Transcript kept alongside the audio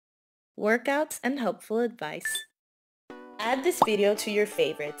workouts, and helpful advice. Add this video to your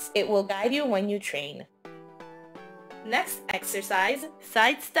favorites. It will guide you when you train. Next exercise,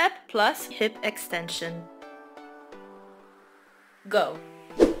 side step plus hip extension. Go.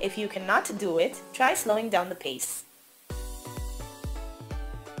 If you cannot do it, try slowing down the pace.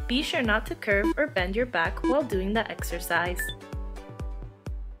 Be sure not to curve or bend your back while doing the exercise.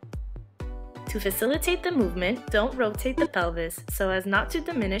 To facilitate the movement, don't rotate the pelvis so as not to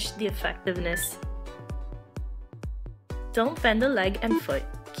diminish the effectiveness. Don't bend the leg and foot,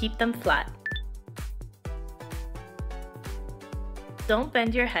 keep them flat. Don't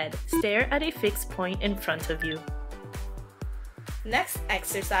bend your head, stare at a fixed point in front of you. Next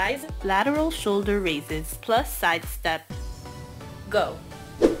exercise, lateral shoulder raises plus side step. Go.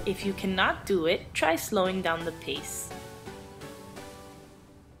 If you cannot do it, try slowing down the pace.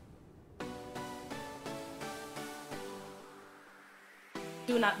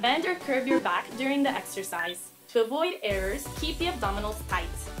 Do not bend or curve your back during the exercise. To avoid errors, keep the abdominals tight.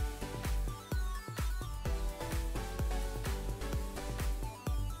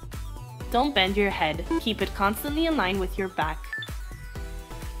 Don't bend your head. Keep it constantly in line with your back.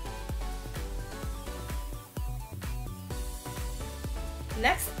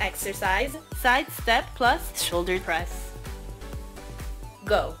 Next exercise, side step plus shoulder press.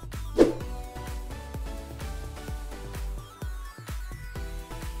 Go.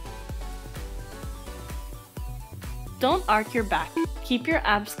 Don't arc your back. Keep your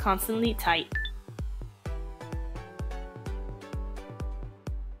abs constantly tight.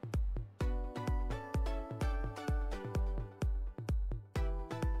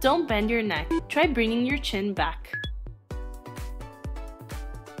 Don't bend your neck. Try bringing your chin back.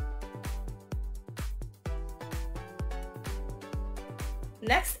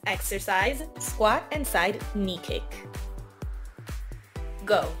 Next exercise, squat and side knee kick.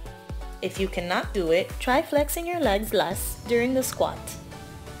 Go. If you cannot do it, try flexing your legs less during the squat.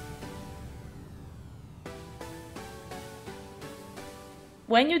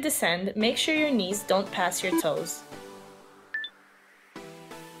 When you descend, make sure your knees don't pass your toes.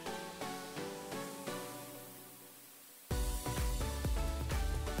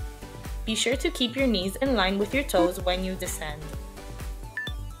 Be sure to keep your knees in line with your toes when you descend.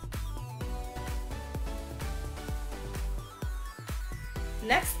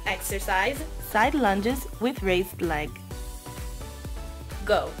 Next exercise, side lunges with raised leg.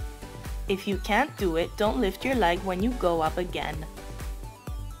 Go. If you can't do it, don't lift your leg when you go up again.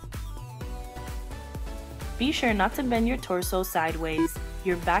 Be sure not to bend your torso sideways.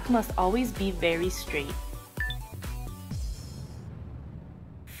 Your back must always be very straight.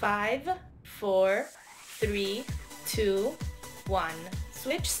 5, 4, 3, 2, 1.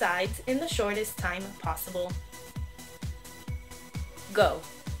 Switch sides in the shortest time possible. Go.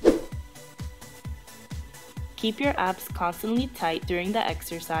 Keep your abs constantly tight during the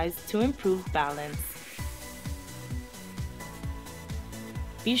exercise to improve balance.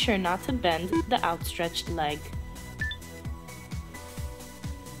 Be sure not to bend the outstretched leg.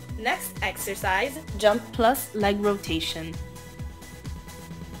 Next exercise, jump plus leg rotation.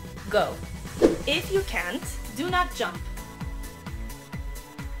 Go. If you can't, do not jump.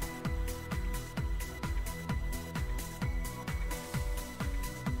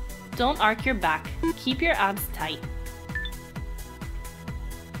 Don't arc your back. Keep your abs tight.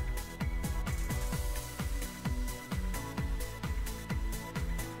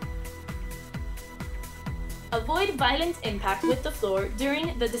 Avoid violent impact with the floor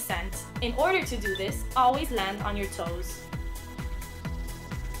during the descent. In order to do this, always land on your toes.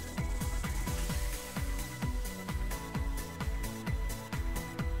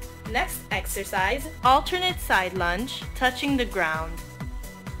 Next exercise, alternate side lunge, touching the ground.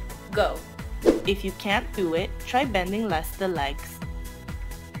 Go. If you can't do it, try bending less the legs.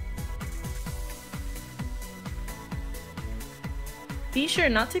 Be sure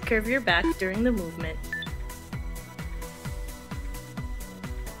not to curve your back during the movement.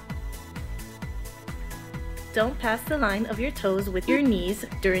 Don't pass the line of your toes with your knees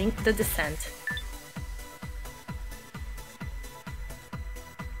during the descent.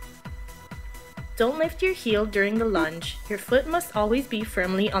 Don't lift your heel during the lunge. Your foot must always be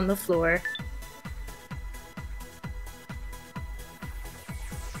firmly on the floor.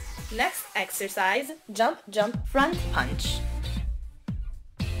 Next exercise, jump, jump, front punch.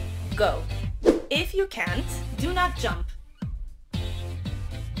 Go. If you can't, do not jump.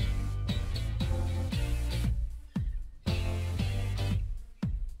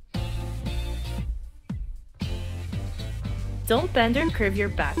 Don't bend or curve your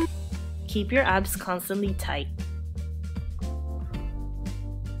back. Keep your abs constantly tight.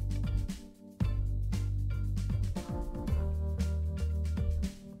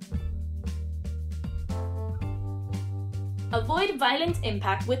 Avoid violent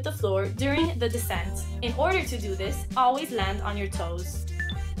impact with the floor during the descent. In order to do this, always land on your toes.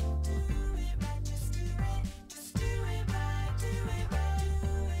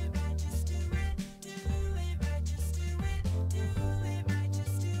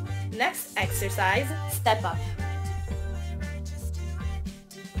 Next exercise, step up.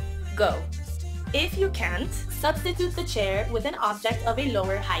 Go. If you can't, substitute the chair with an object of a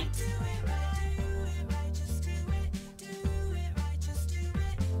lower height.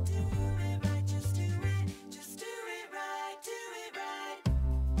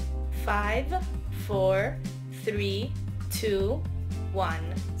 Five, 4, 3, 2,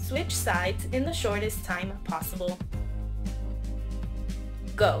 1. Switch sides in the shortest time possible.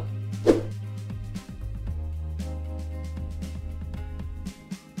 Go.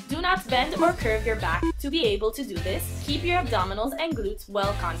 Do not bend or curve your back. To be able to do this, keep your abdominals and glutes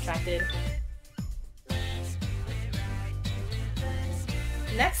well contracted.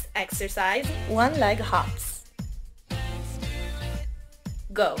 Next exercise, one leg hops.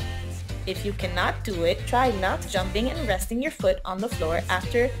 Go. If you cannot do it, try not jumping and resting your foot on the floor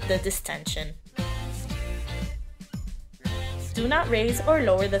after the distension. Do not raise or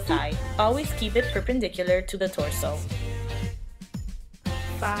lower the thigh. Always keep it perpendicular to the torso.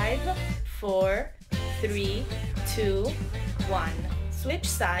 5, 4, 3, 2, 1. Switch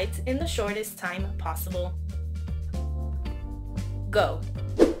sides in the shortest time possible. Go.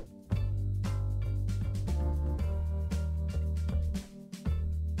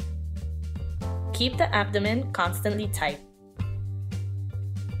 Keep the abdomen constantly tight.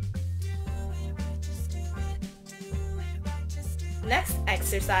 Next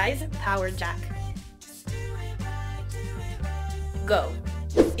exercise, power jack. Go.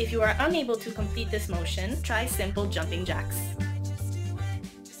 If you are unable to complete this motion, try simple jumping jacks.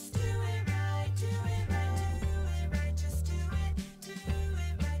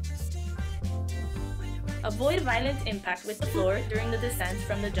 Avoid violent impact with the floor during the descent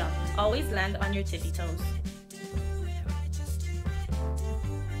from the jump. Always land on your tippy toes.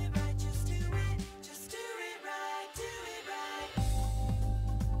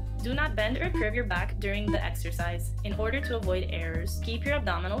 Do not bend or curve your back during the exercise. In order to avoid errors, keep your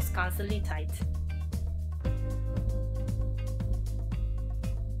abdominals constantly tight.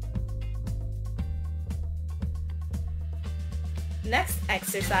 Next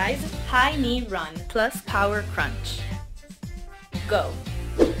exercise, high knee run plus power crunch. Go.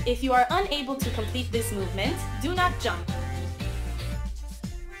 If you are unable to complete this movement, do not jump.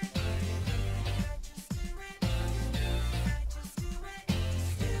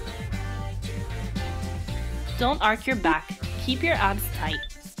 Don't arch your back. Keep your abs tight.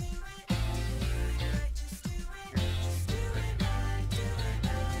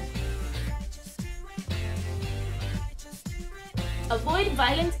 Avoid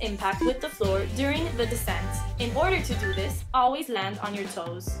violent impact with the floor during the descent. In order to do this, always land on your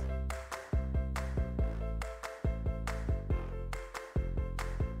toes.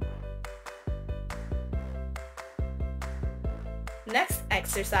 Next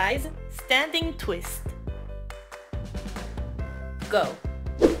exercise, standing twist. Go.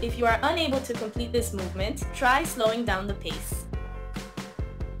 If you are unable to complete this movement, try slowing down the pace.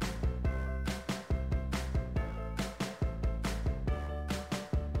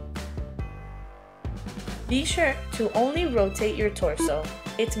 Be sure to only rotate your torso.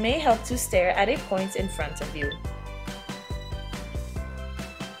 It may help to stare at a point in front of you.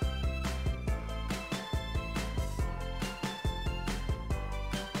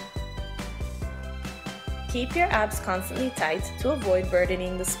 Keep your abs constantly tight to avoid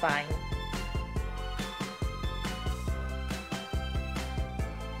burdening the spine.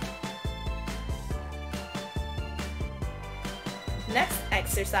 Next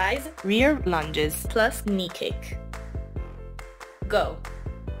exercise, rear lunges plus knee kick. Go.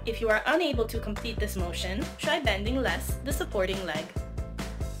 If you are unable to complete this motion, try bending less the supporting leg.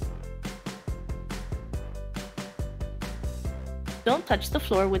 Don't touch the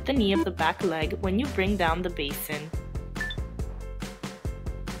floor with the knee of the back leg when you bring down the basin.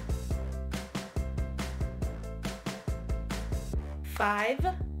 Five,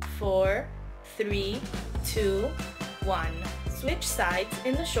 4, 3, 2, 1. Switch sides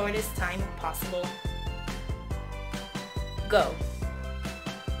in the shortest time possible. Go.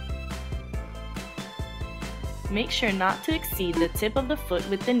 Make sure not to exceed the tip of the foot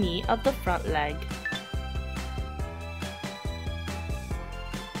with the knee of the front leg.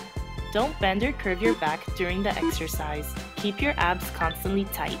 Don't bend or curve your back during the exercise. Keep your abs constantly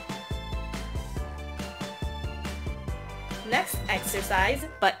tight. Next exercise,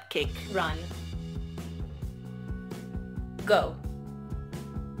 butt kick run. Go!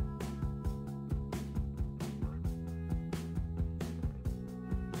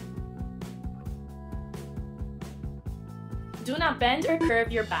 Do not bend or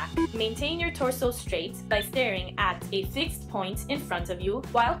curve your back. Maintain your torso straight by staring at a fixed point in front of you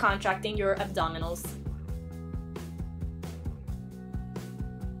while contracting your abdominals.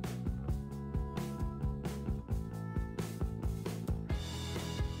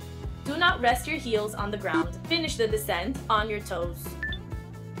 Do not rest your heels on the ground. Finish the descent on your toes.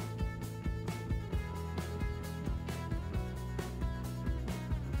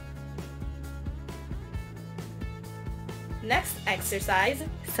 Next exercise,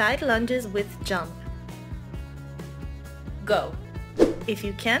 side lunges with jump. Go! If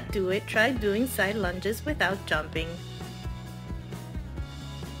you can't do it, try doing side lunges without jumping.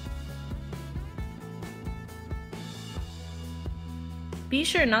 Be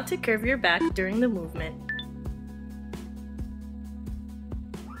sure not to curve your back during the movement.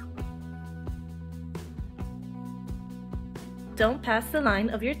 Don't pass the line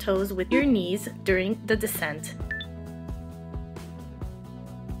of your toes with your knees during the descent.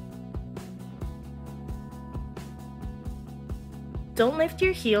 Don't lift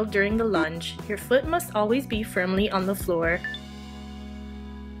your heel during the lunge. Your foot must always be firmly on the floor.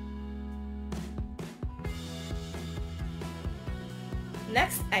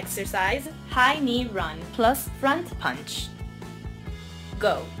 Next exercise, high knee run plus front punch.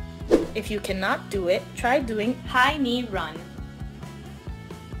 Go! If you cannot do it, try doing high knee run.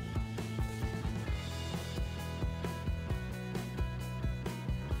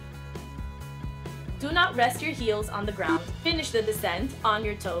 Do not rest your heels on the ground. Finish the descent on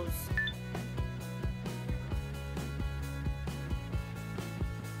your toes.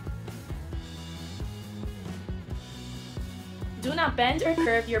 Do not bend or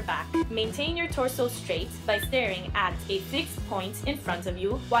curve your back. Maintain your torso straight by staring at a fixed point in front of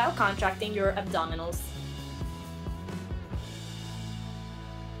you while contracting your abdominals.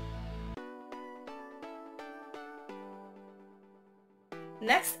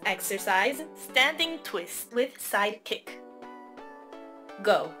 Next exercise, standing twist with side kick.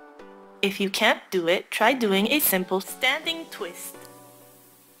 Go! If you can't do it, try doing a simple standing twist.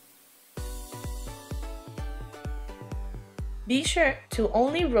 Be sure to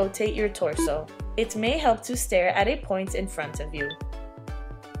only rotate your torso. It may help to stare at a point in front of you.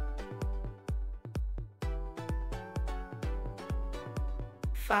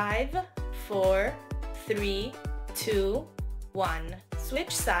 Five, 4, 3, 2, 1.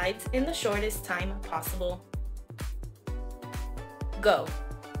 Switch sides in the shortest time possible. Go!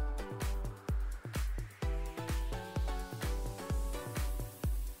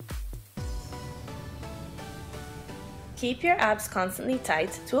 Keep your abs constantly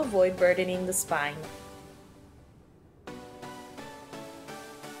tight to avoid burdening the spine.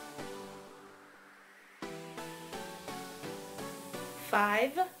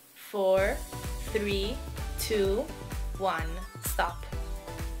 Five, 4, 3, 2, 1. Stop.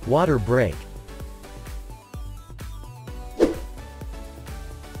 Water break.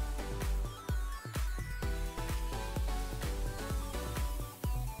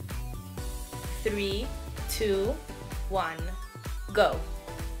 Three, 2, 1. Go.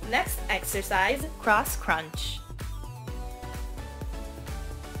 Next exercise, cross crunch.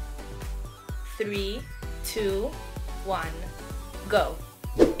 3, 2, 1. Go.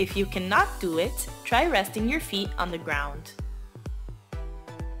 If you cannot do it, try resting your feet on the ground.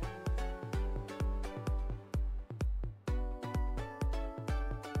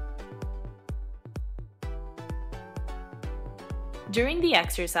 During the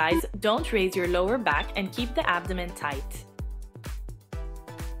exercise, don't raise your lower back and keep the abdomen tight.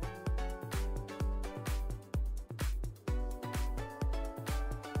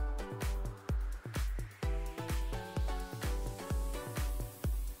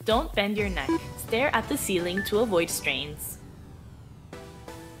 Don't bend your neck. Stare at the ceiling to avoid strains.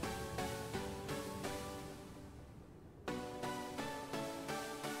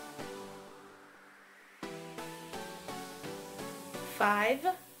 Five,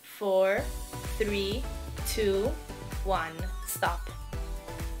 4, 3, 2, 1. Stop.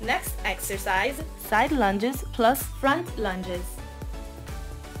 Next exercise, side lunges plus front lunges.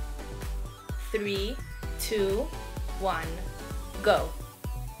 3, 2, 1. Go.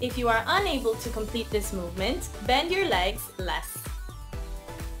 If you are unable to complete this movement, bend your legs less.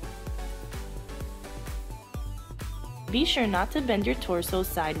 Be sure not to bend your torso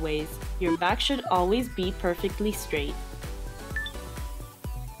sideways. Your back should always be perfectly straight.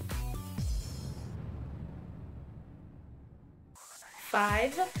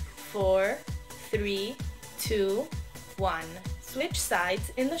 5, 4, 3, 2, 1. Switch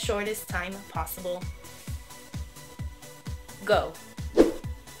sides in the shortest time possible. Go.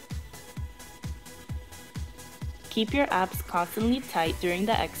 Keep your abs constantly tight during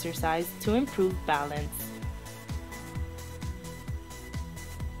the exercise to improve balance.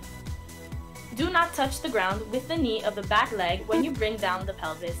 Do not touch the ground with the knee of the back leg when you bring down the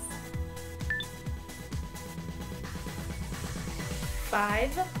pelvis.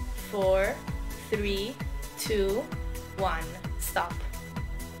 5, 4, 3, 2, 1. Stop.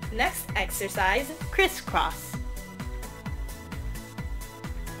 Next exercise, crisscross.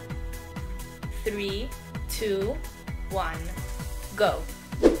 3, 2, 1. Go.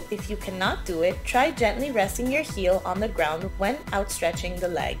 If you cannot do it, try gently resting your heel on the ground when outstretching the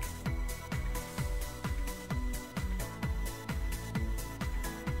leg.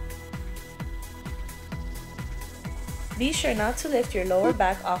 Be sure not to lift your lower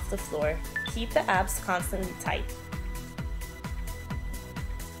back off the floor. Keep the abs constantly tight.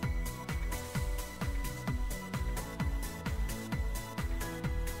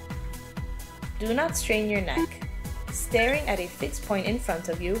 Do not strain your neck. Staring at a fixed point in front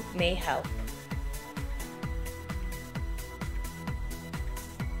of you may help.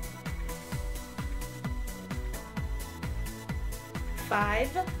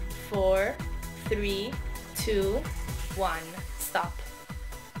 Five, 4, 3, 2, 1. Stop.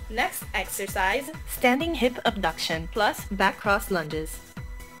 Next exercise, standing hip abduction plus back cross lunges.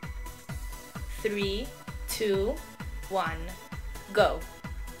 3, 2, 1. Go.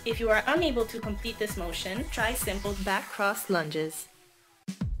 If you are unable to complete this motion, try simple back cross lunges.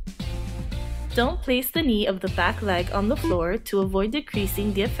 Don't place the knee of the back leg on the floor to avoid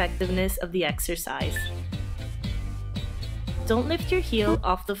decreasing the effectiveness of the exercise. Don't lift your heel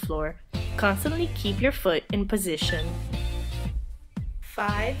off the floor. Constantly keep your foot in position.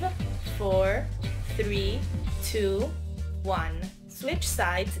 5, 4, 3, 2, 1. Switch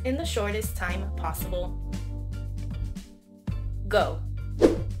sides in the shortest time possible. Go.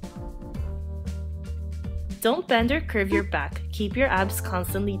 Don't bend or curve your back. Keep your abs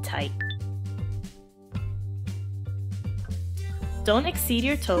constantly tight. Don't exceed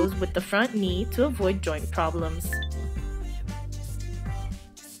your toes with the front knee to avoid joint problems.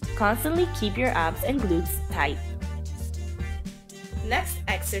 Constantly keep your abs and glutes tight. Next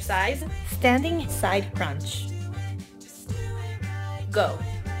exercise, standing side crunch. Go.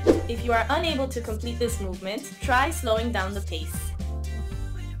 If you are unable to complete this movement, try slowing down the pace.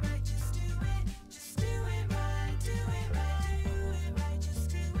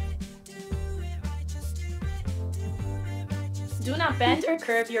 Do not bend or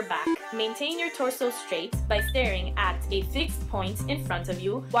curve your back. Maintain your torso straight by staring at a fixed point in front of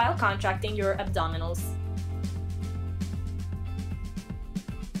you while contracting your abdominals.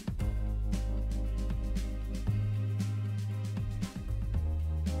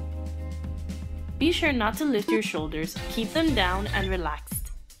 Be sure not to lift your shoulders. Keep them down and relaxed.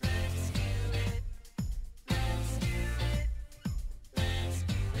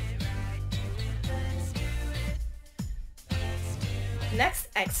 Next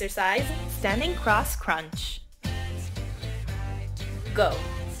exercise, standing cross crunch. Go.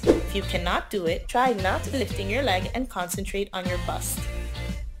 If you cannot do it, try not lifting your leg and concentrate on your bust.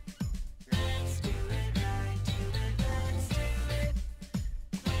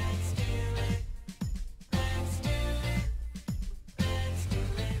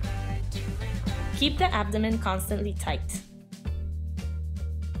 Keep the abdomen constantly tight.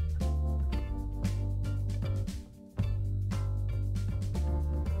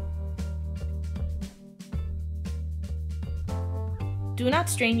 Do not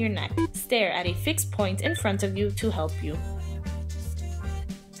strain your neck. Stare at a fixed point in front of you to help you.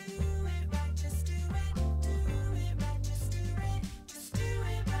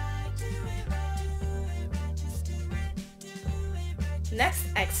 Next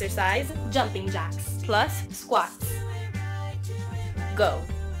exercise, jumping jacks plus squats. Go.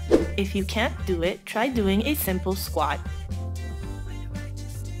 If you can't do it, try doing a simple squat.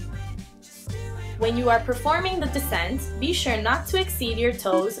 When you are performing the descent, be sure not to exceed your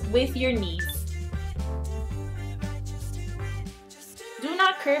toes with your knees. Do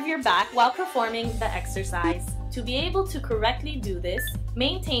not curve your back while performing the exercise. To be able to correctly do this,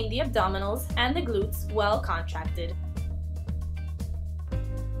 maintain the abdominals and the glutes well contracted.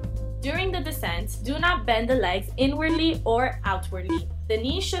 During the descent, do not bend the legs inwardly or outwardly. The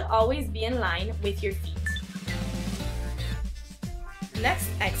knees should always be in line with your feet. Next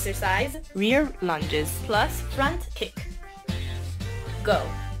exercise, rear lunges plus front kick. Go.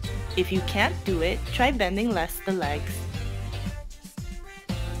 If you can't do it, try bending less the legs.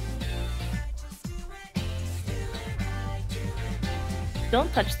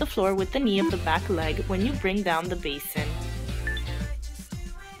 Don't touch the floor with the knee of the back leg when you bring down the basin.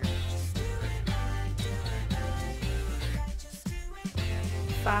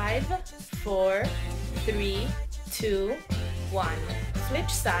 Five, 4, 3, 2, 1. Switch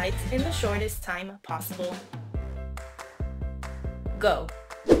sides in the shortest time possible. Go.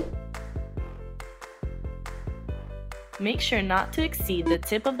 Make sure not to exceed the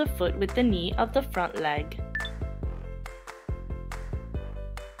tip of the foot with the knee of the front leg.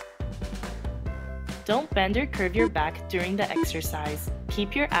 Don't bend or curve your back during the exercise.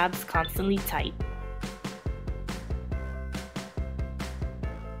 Keep your abs constantly tight.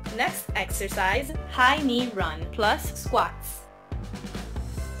 Next exercise, high knee run plus squats.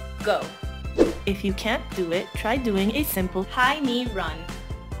 Go. If you can't do it, try doing a simple high knee run.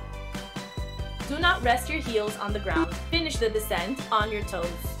 Do not rest your heels on the ground. Finish the descent on your toes.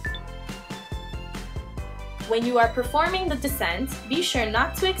 When you are performing the descent, be sure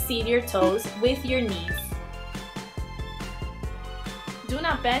not to exceed your toes with your knees. Do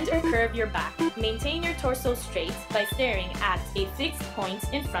not bend or curve your back. Maintain your torso straight by staring at a fixed point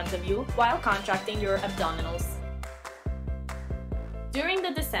in front of you while contracting your abdominals. During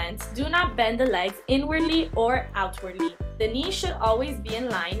the descent, do not bend the legs inwardly or outwardly. The knees should always be in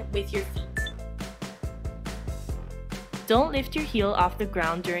line with your feet. Don't lift your heel off the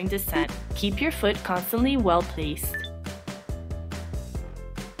ground during descent. Keep your foot constantly well placed.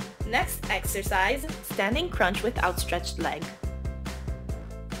 Next exercise, standing crunch with outstretched leg.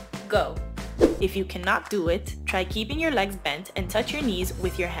 Go. If you cannot do it, try keeping your legs bent and touch your knees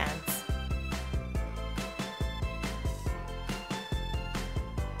with your hands.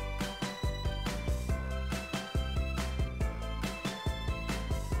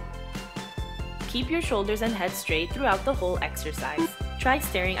 Keep your shoulders and head straight throughout the whole exercise. Try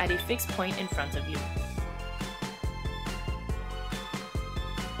staring at a fixed point in front of you.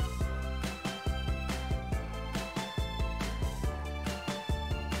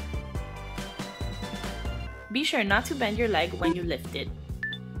 Be sure not to bend your leg when you lift it.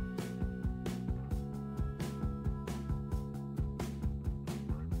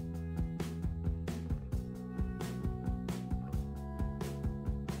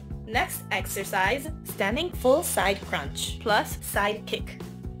 Next exercise, standing full side crunch plus side kick.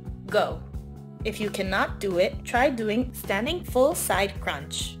 Go. If you cannot do it, try doing standing full side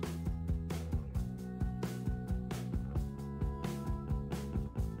crunch.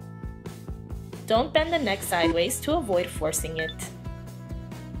 Don't bend the neck sideways to avoid forcing it.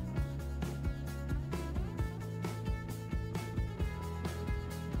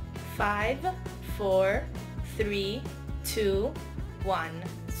 Five, 4, 3, 2, 1.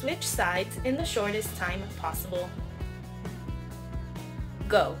 Switch sides in the shortest time possible.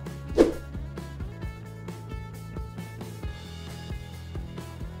 Go.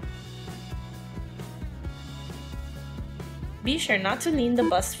 Be sure not to lean the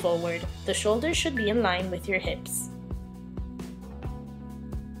bust forward. The shoulders should be in line with your hips.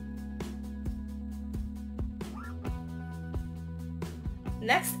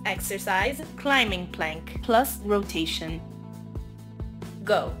 Next exercise, climbing plank plus rotation.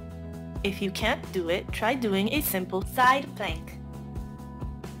 Go. If you can't do it, try doing a simple side plank.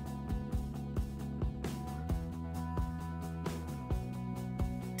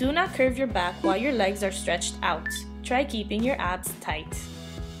 Do not curve your back while your legs are stretched out. Try keeping your abs tight.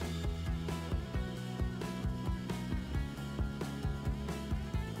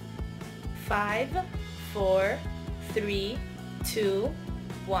 Five, 4, 3, 2,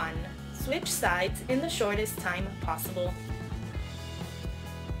 1. Switch sides in the shortest time possible.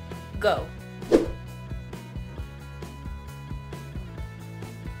 Go.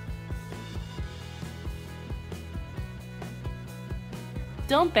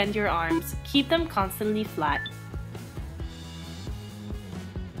 Don't bend your arms. Keep them constantly flat.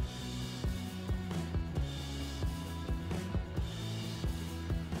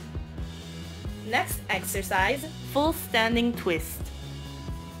 Next exercise, full standing twist.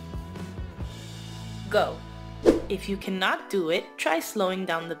 Go. If you cannot do it, try slowing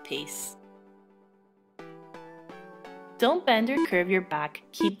down the pace. Don't bend or curve your back.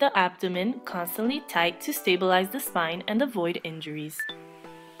 Keep the abdomen constantly tight to stabilize the spine and avoid injuries.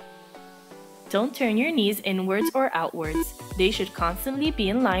 Don't turn your knees inwards or outwards. They should constantly be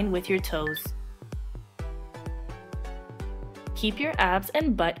in line with your toes. Keep your abs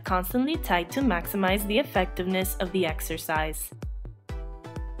and butt constantly tight to maximize the effectiveness of the exercise.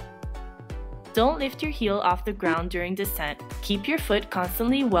 Don't lift your heel off the ground during descent. Keep your foot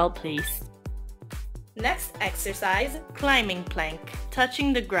constantly well placed. Next exercise, climbing plank,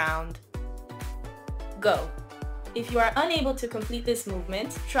 touching the ground. Go. If you are unable to complete this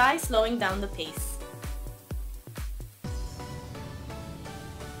movement, try slowing down the pace.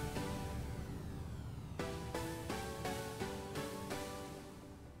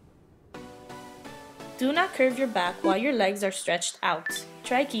 Do not curve your back while your legs are stretched out.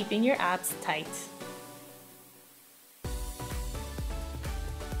 Try keeping your abs tight.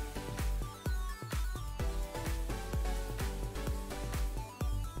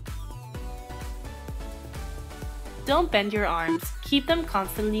 Don't bend your arms. Keep them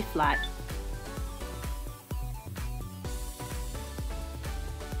constantly flat.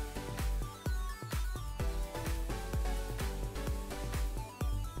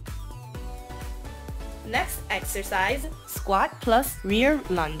 Next exercise, squat plus rear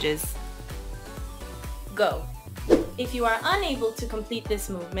lunges. Go. If you are unable to complete this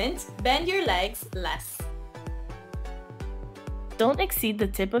movement, bend your legs less. Don't exceed the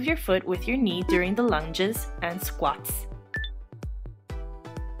tip of your foot with your knee during the lunges and squats.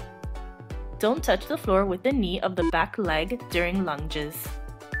 Don't touch the floor with the knee of the back leg during lunges.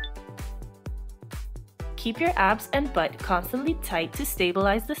 Keep your abs and butt constantly tight to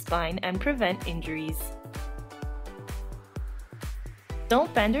stabilize the spine and prevent injuries.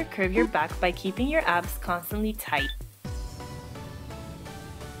 Don't bend or curve your back by keeping your abs constantly tight.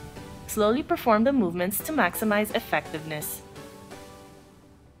 Slowly perform the movements to maximize effectiveness.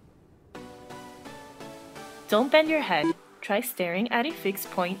 Don't bend your head. Try staring at a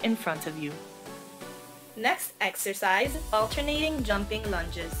fixed point in front of you. Next exercise, alternating jumping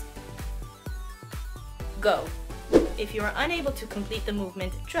lunges. Go. If you are unable to complete the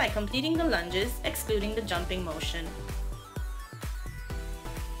movement, try completing the lunges, excluding the jumping motion.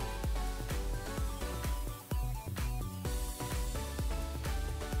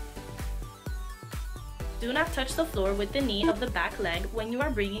 Do not touch the floor with the knee of the back leg when you are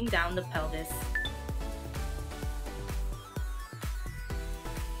bringing down the pelvis.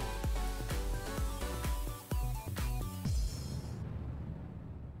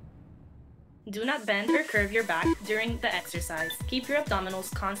 Do not bend or curve your back during the exercise. Keep your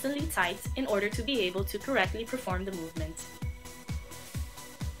abdominals constantly tight in order to be able to correctly perform the movement.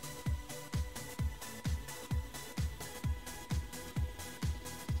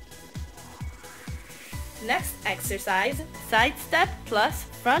 Next exercise, side step plus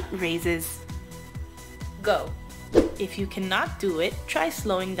front raises. Go. If you cannot do it, try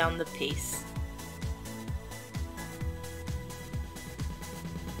slowing down the pace.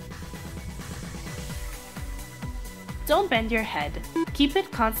 Don't bend your head. Keep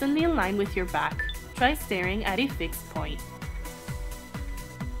it constantly in line with your back. Try staring at a fixed point.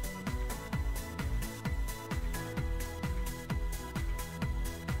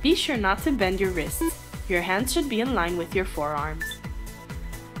 Be sure not to bend your wrists. Your hands should be in line with your forearms.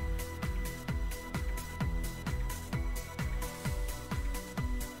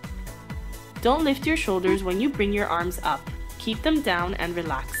 Don't lift your shoulders when you bring your arms up. Keep them down and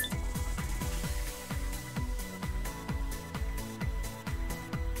relaxed.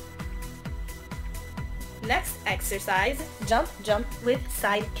 Next exercise, jump, jump with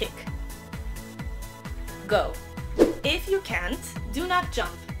side kick. Go. If you can't, do not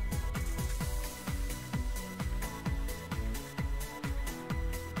jump.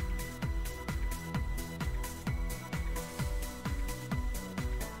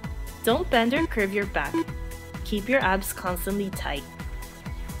 Don't bend or curve your back. Keep your abs constantly tight.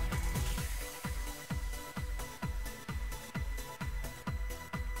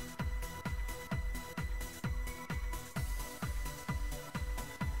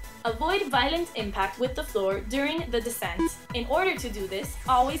 Avoid violent impact with the floor during the descent. In order to do this,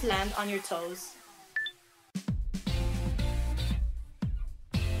 always land on your toes.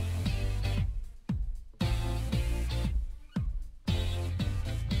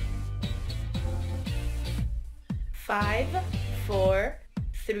 Five, 4,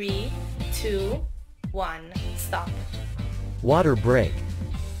 3, 2, 1. Stop. Water break.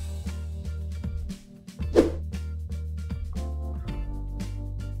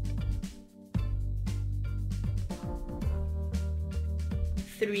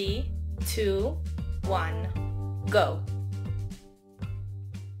 Three, 2, 1. Go.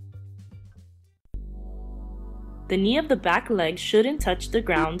 The knee of the back leg shouldn't touch the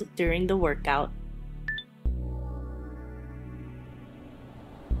ground during the workout.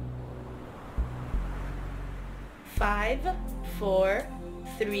 5, 4,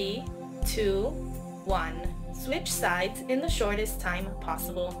 3, 2, 1. Switch sides in the shortest time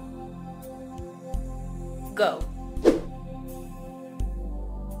possible. Go.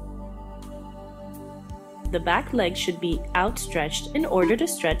 The back leg should be outstretched in order to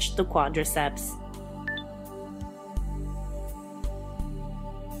stretch the quadriceps.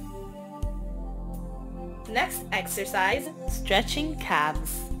 Next exercise, Stretching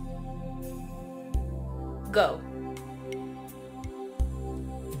calves. go.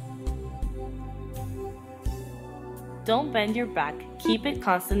 Don't bend your back, keep it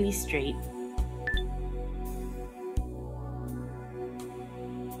constantly straight.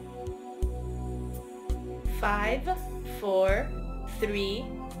 Five, 4, 3,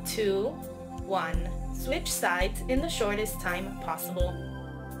 2, 1. Switch sides in the shortest time possible.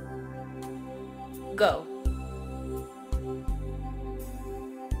 Go.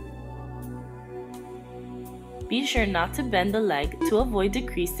 Be sure not to bend the leg to avoid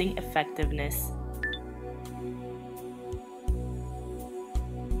decreasing effectiveness.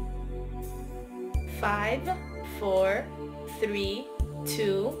 Five, 4, 3,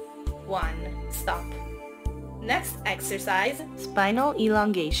 2, 1. Stop. Next exercise, Spinal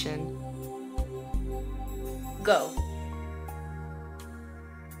elongation. go.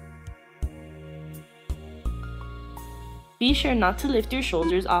 Be sure not to lift your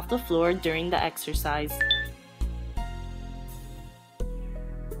shoulders off the floor during the exercise.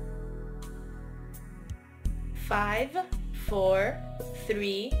 Five, 4,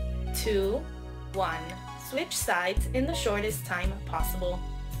 3, 2, 1. Switch sides in the shortest time possible.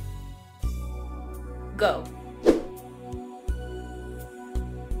 Go.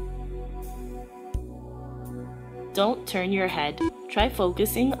 Don't turn your head. Try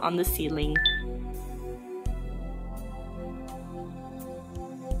focusing on the ceiling.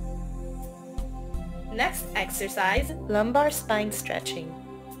 Next exercise, Lumbar spine stretching.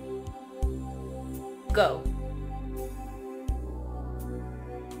 go.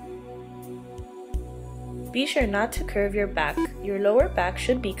 Be sure not to curve your back. Your lower back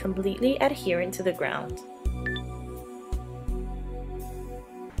should be completely adherent to the ground.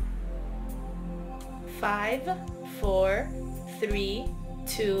 Five, 4, 3,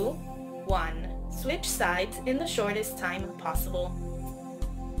 2, 1. Switch sides in the shortest time possible.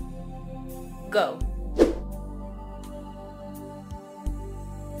 Go.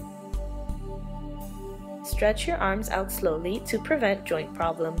 Stretch your arms out slowly to prevent joint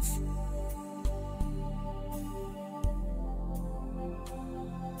problems.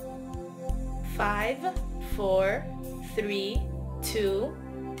 Five, 4, 3, 2,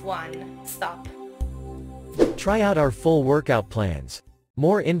 1. Stop. Try out our full workout plans.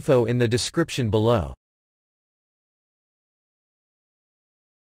 More info in the description below.